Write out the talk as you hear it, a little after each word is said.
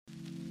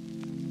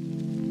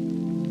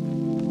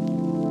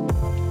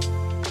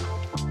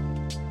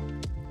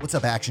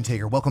What's up, Action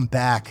Taker? Welcome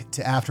back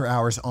to After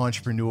Hours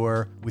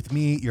Entrepreneur with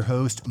me, your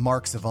host,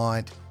 Mark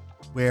Savant,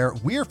 where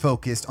we're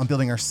focused on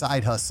building our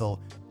side hustle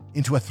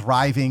into a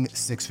thriving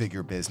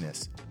six-figure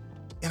business.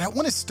 And I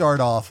want to start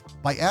off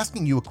by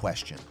asking you a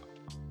question.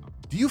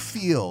 Do you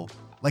feel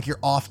like you're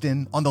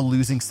often on the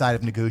losing side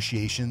of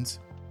negotiations?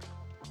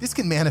 This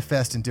can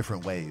manifest in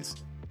different ways.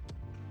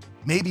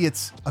 Maybe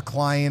it's a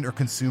client or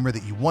consumer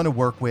that you want to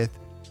work with,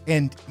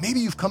 and maybe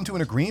you've come to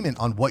an agreement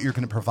on what you're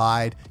going to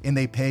provide and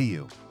they pay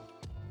you.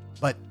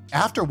 But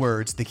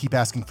afterwards, they keep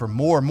asking for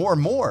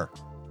more.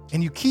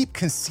 And you keep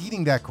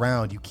conceding that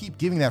ground. You keep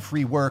giving that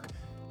free work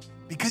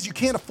because you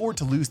can't afford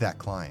to lose that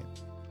client.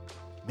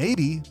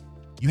 Maybe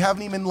you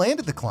haven't even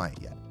landed the client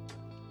yet.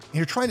 And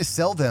you're trying to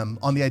sell them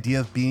on the idea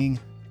of being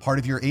part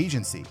of your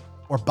agency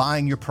or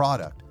buying your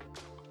product,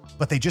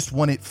 but they just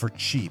want it for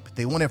cheap.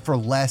 They want it for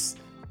less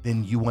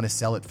than you want to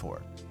sell it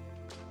for.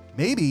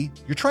 Maybe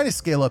you're trying to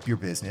scale up your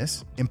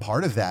business, and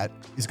part of that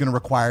is going to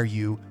require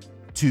you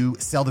to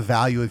sell the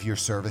value of your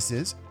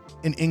services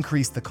and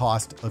increase the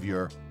cost of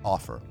your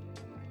offer.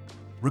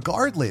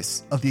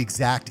 Regardless of the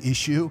exact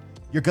issue,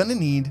 you're going to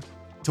need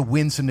to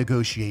win some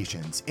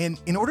negotiations. And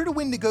in order to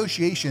win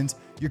negotiations,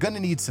 you're going to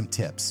need some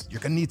tips.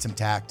 You're going to need some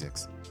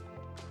tactics.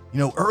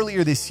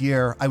 Earlier this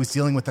year, I was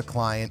dealing with a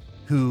client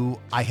who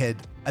I had,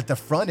 at the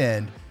front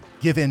end,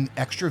 given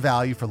extra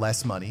value for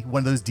less money. One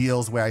of those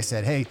deals where I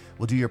said, hey,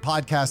 we'll do your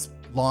podcast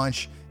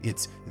launch.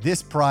 It's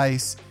this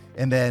price.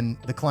 And then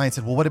the client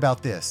said, well, what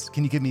about this?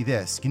 Can you give me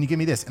this? Can you give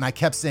me this? And I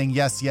kept saying,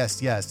 yes.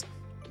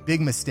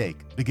 Big mistake,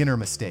 beginner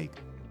mistake.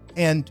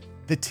 And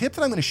the tip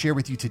that I'm going to share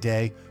with you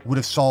today would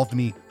have solved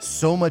me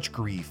so much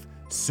grief,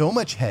 so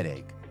much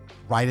headache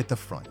right at the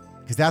front,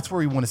 because that's where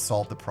we want to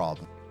solve the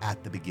problem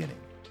at the beginning.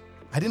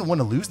 I didn't want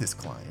to lose this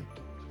client,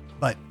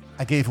 but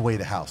I gave away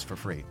the house for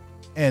free.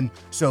 And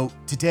so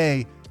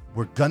today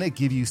we're going to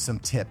give you some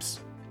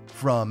tips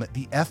from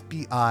the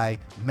FBI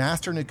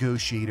master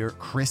negotiator,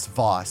 Chris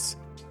Voss,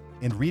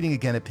 and reading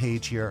again a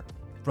page here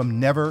from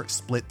Never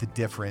Split the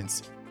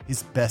Difference,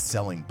 his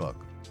best-selling book.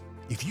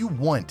 If you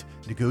want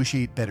to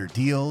negotiate better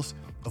deals,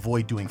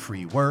 avoid doing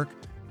free work,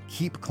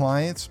 keep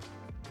clients,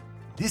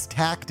 this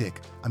tactic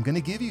I'm going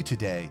to give you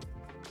today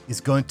is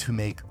going to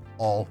make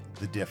all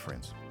the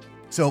difference.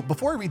 So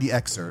before I read the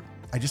excerpt,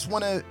 I just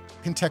want to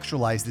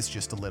contextualize this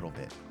just a little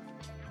bit.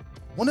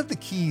 One of the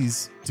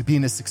keys to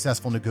being a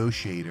successful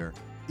negotiator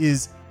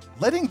is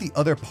letting the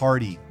other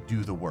party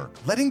do the work,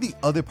 letting the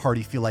other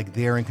party feel like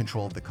they're in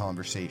control of the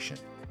conversation.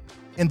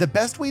 And the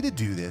best way to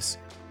do this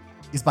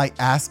is by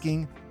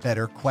asking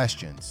better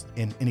questions.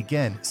 And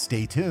again,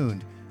 stay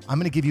tuned. I'm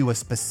going to give you a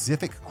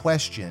specific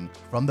question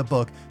from the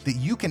book that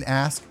you can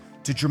ask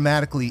to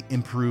dramatically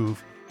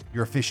improve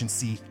your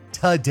efficiency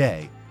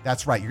today.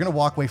 That's right. You're going to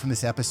walk away from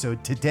this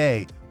episode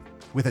today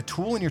with a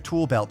tool in your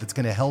tool belt that's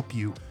going to help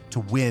you to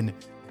win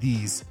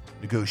these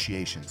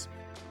negotiations.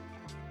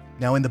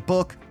 Now, in the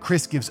book,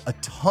 Chris gives a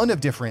ton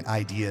of different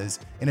ideas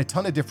and a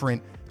ton of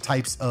different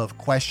types of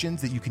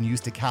questions that you can use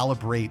to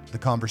calibrate the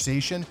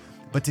conversation.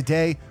 But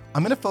today,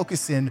 I'm going to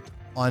focus in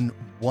on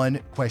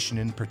one question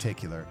in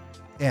particular.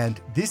 And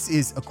this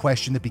is a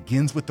question that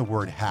begins with the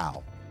word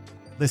how.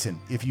 Listen,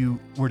 if you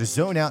were to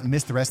zone out and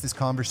miss the rest of this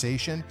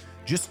conversation,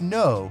 just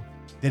know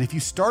that if you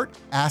start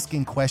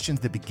asking questions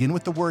that begin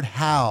with the word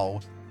how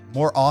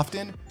more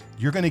often,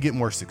 you're going to get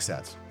more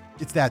success.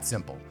 It's that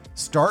simple.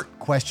 Start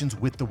questions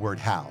with the word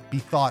how. Be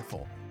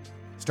thoughtful.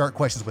 Start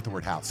questions with the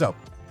word how. So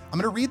I'm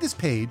going to read this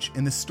page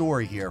in the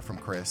story here from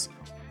Chris,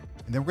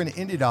 and then we're going to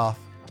end it off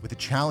with a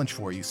challenge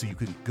for you so you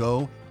can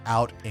go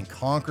out and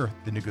conquer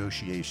the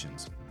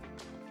negotiations.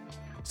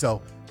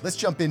 So let's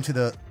jump into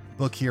the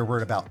book here. We're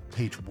at about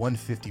page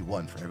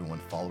 151 for everyone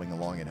following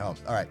along at home.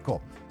 All right,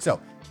 cool.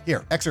 So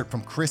here, excerpt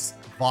from Chris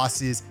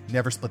Voss's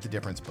Never Split the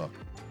Difference book.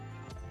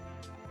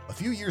 A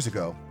few years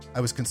ago,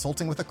 I was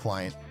consulting with a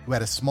client who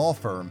had a small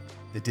firm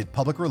that did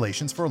public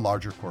relations for a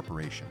larger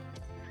corporation.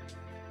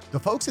 The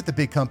folks at the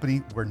big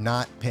company were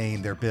not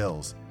paying their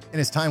bills,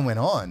 and as time went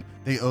on,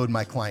 they owed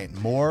my client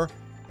more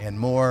and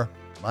more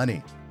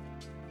money.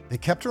 They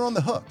kept her on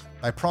the hook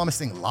by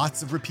promising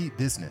lots of repeat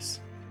business,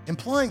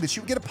 implying that she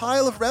would get a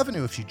pile of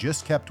revenue if she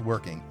just kept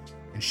working,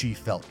 and she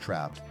felt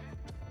trapped.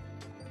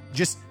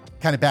 Just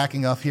kind of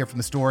backing off here from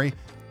the story,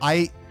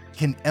 I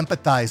can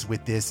empathize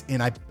with this,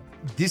 and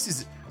this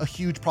is a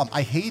huge problem.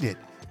 I hate it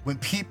when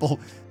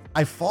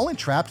I've fallen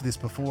trapped to this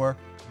before,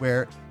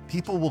 where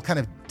people will kind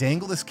of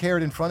dangle this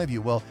carrot in front of you.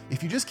 Well,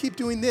 if you just keep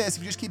doing this,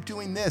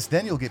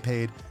 then you'll get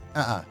paid.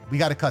 We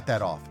got to cut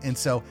that off. And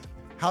so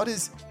how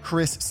does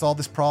Chris solve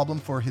this problem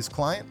for his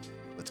client?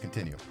 Let's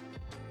continue.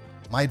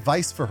 My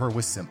advice for her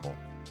was simple.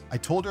 I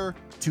told her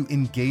to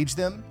engage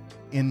them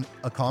in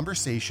a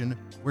conversation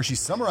where she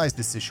summarized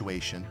the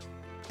situation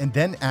and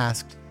then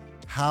asked,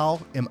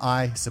 how am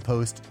I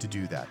supposed to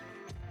do that?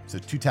 So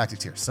 2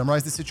 tactics here.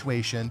 Summarize the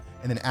situation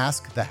and then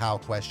ask the how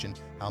question.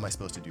 How am I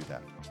supposed to do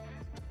that?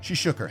 She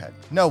shook her head.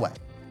 No way.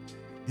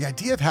 The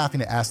idea of having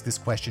to ask this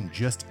question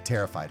just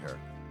terrified her.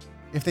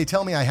 If they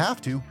tell me I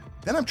have to,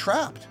 then I'm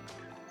trapped.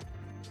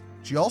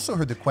 She She also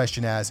heard the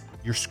question as,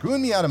 "You're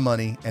screwing me out of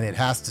money and it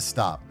has to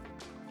stop."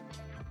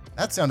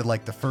 That sounded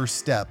like the first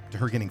step to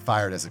her getting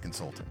fired as a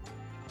consultant.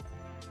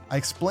 I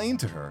explained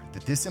to her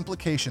that this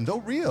implication, though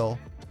real,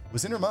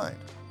 was in her mind.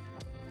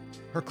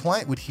 Her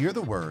client would hear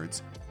the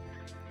words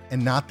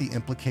and not the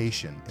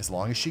implication, as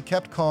long as she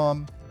kept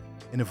calm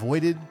and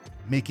avoided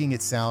making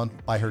it sound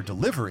by her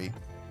delivery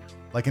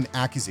like an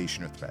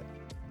accusation or threat.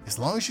 As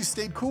long as she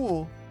stayed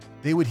cool,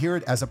 they would hear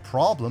it as a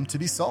problem to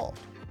be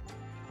solved.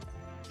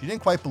 She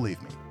didn't quite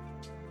believe me.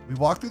 We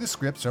walked through the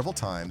script several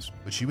times,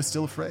 but she was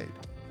still afraid.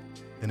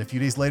 Then a few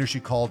days later, she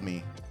called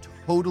me,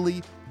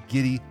 totally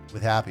giddy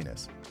with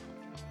happiness.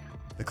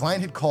 The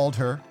client had called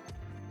her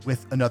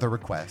with another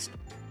request,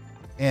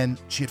 and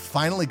she had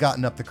finally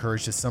gotten up the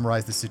courage to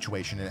summarize the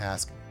situation and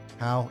ask,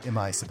 "How am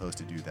I supposed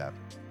to do that?"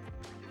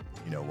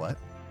 You know what?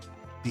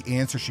 The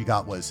answer she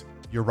got was,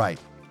 "You're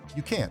right.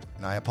 You can't,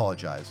 and I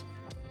apologize."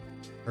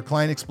 Her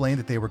client explained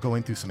that they were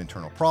going through some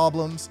internal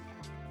problems,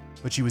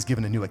 but she was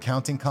given a new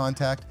accounting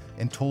contact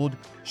and told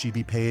she'd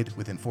be paid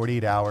within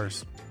 48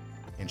 hours,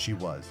 and she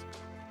was.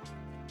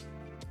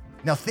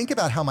 Now think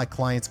about how my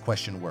client's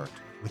question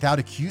worked. Without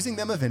accusing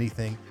them of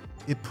anything,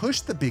 it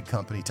pushed the big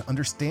company to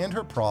understand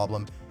her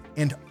problem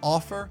and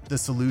offer the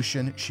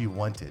solution she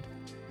wanted.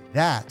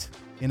 That,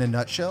 in a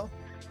nutshell,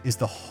 is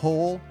the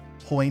whole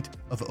point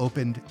of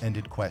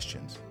open-ended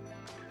questions.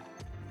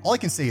 All I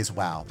can say is,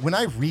 wow. When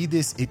I read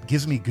this, it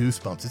gives me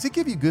goosebumps. Does it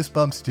give you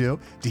goosebumps too,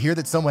 to hear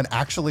that someone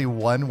actually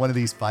won one of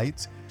these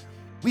fights?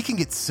 We can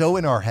get so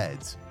in our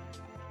heads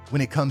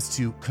when it comes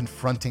to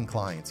confronting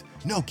clients.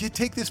 No,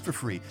 take this for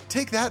free.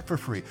 Take that for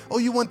free. Oh,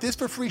 you want this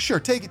for free? Sure,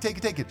 take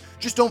it.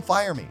 Just don't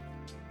fire me.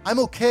 I'm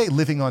okay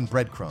living on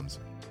breadcrumbs.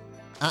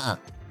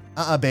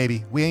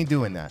 Baby, we ain't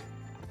doing that.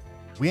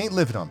 We ain't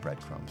living on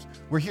breadcrumbs.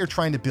 We're here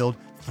trying to build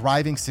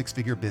thriving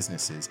six-figure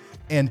businesses.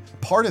 And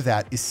part of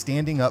that is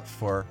standing up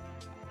for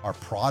our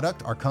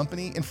product, our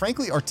company, and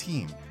frankly, our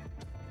team.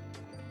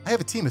 I have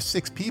a team of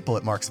 6 people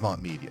at Mark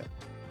Savant Media.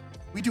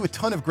 We do a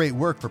ton of great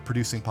work for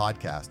producing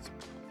podcasts.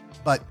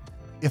 But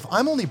if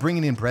I'm only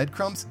bringing in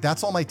breadcrumbs,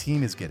 that's all my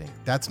team is getting.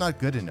 That's not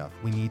good enough.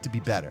 We need to be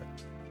better.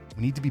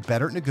 We need to be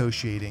better at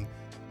negotiating,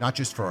 not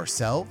just for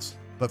ourselves,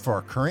 but for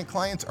our current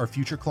clients, our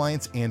future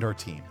clients, and our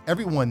team.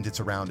 Everyone that's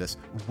around us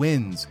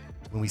wins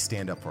when we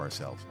stand up for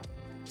ourselves.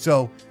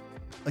 So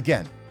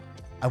again,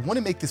 I want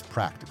to make this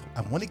practical.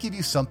 I want to give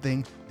you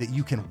something that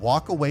you can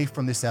walk away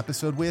from this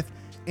episode with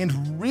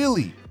and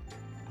really,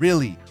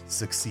 really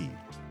succeed.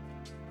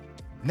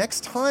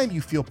 Next time you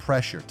feel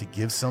pressure to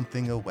give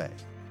something away,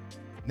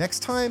 next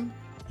time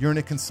you're in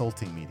a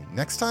consulting meeting,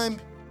 next time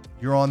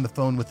you're on the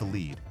phone with a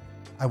lead,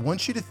 I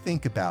want you to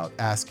think about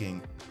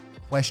asking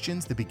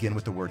questions that begin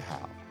with the word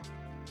how.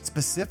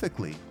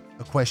 Specifically,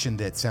 a question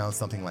that sounds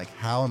something like,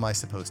 how am I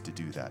supposed to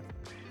do that?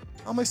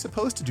 How am I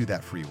supposed to do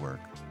that free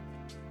work?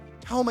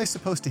 How am I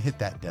supposed to hit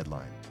that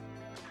deadline?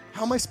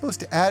 How am I supposed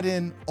to add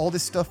in all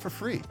this stuff for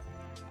free?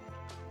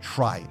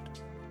 Try it.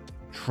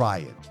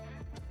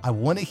 I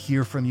want to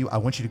hear from you. I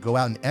want you to go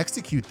out and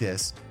execute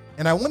this.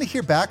 And I want to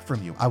hear back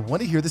from you. I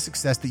want to hear the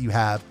success that you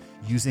have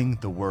using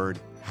the word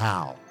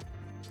how.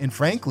 And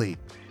frankly,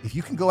 if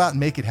you can go out and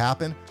make it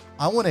happen,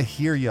 I want to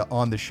hear you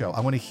on the show. I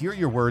want to hear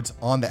your words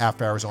on the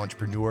After Hours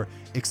Entrepreneur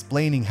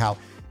explaining how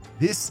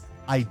this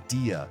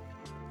idea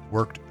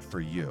worked for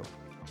you.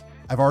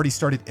 I've already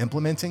started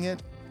implementing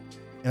it,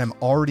 and I'm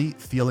already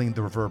feeling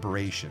the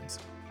reverberations.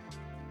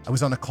 I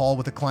was on a call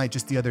with a client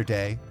just the other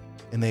day,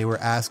 and they were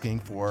asking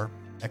for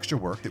extra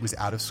work that was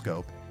out of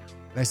scope.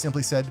 And I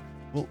simply said,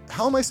 well,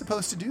 how am I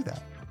supposed to do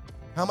that?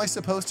 How am I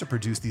supposed to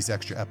produce these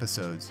extra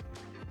episodes?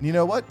 And you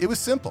know what? It was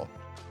simple.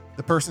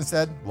 The person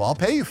said, well, I'll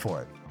pay you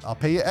for it. I'll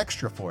pay you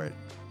extra for it.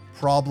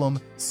 Problem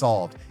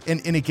solved.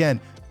 And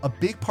again, a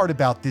big part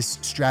about this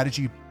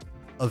strategy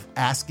of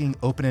asking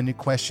open-ended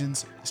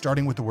questions,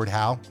 starting with the word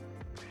how,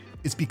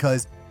 is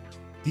because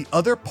the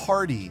other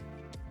party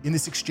in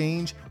this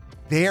exchange,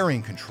 they're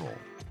in control.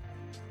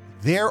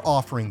 They're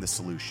offering the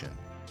solution.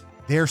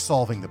 They're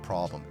solving the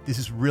problem. This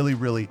is really,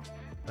 really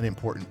an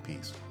important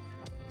piece.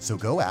 So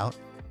go out,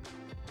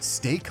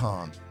 stay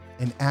calm,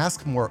 and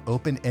ask more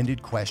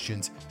open-ended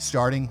questions,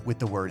 starting with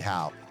the word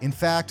how. In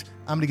fact,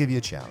 I'm going to give you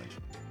a challenge.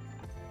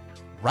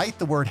 Write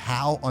the word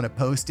how on a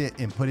Post-it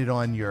and put it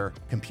on your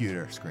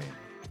computer screen.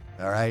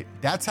 All right?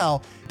 That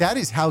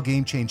is how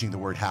game-changing the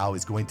word how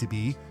is going to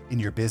be in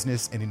your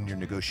business and in your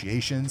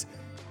negotiations.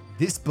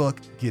 This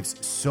book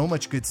gives so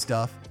much good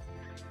stuff.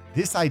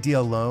 This idea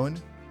alone,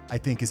 I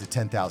think, is a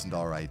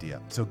 $10,000 idea.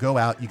 So go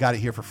out. You got it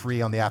here for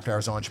free on the After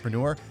Hours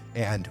Entrepreneur.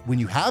 And when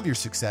you have your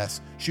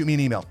success, shoot me an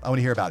email. I want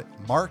to hear about it.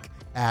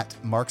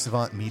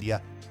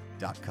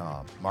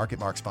 Mark@marksavantmedia.com.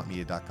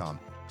 Mark@marksavantmedia.com.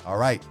 All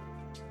right.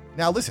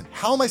 Now listen,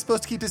 how am I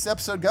supposed to keep this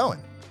episode going?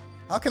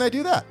 How can I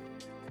do that?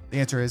 The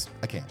answer is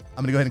I can't. I'm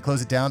going to go ahead and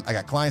close it down. I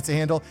got clients to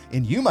handle.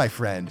 And you, my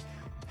friend,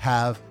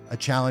 have a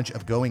challenge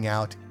of going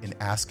out and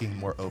asking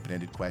more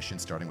open-ended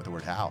questions, starting with the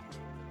word how.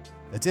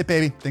 That's it,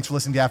 baby. Thanks for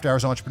listening to After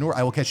Hours Entrepreneur.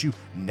 I will catch you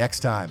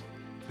next time.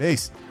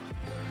 Peace.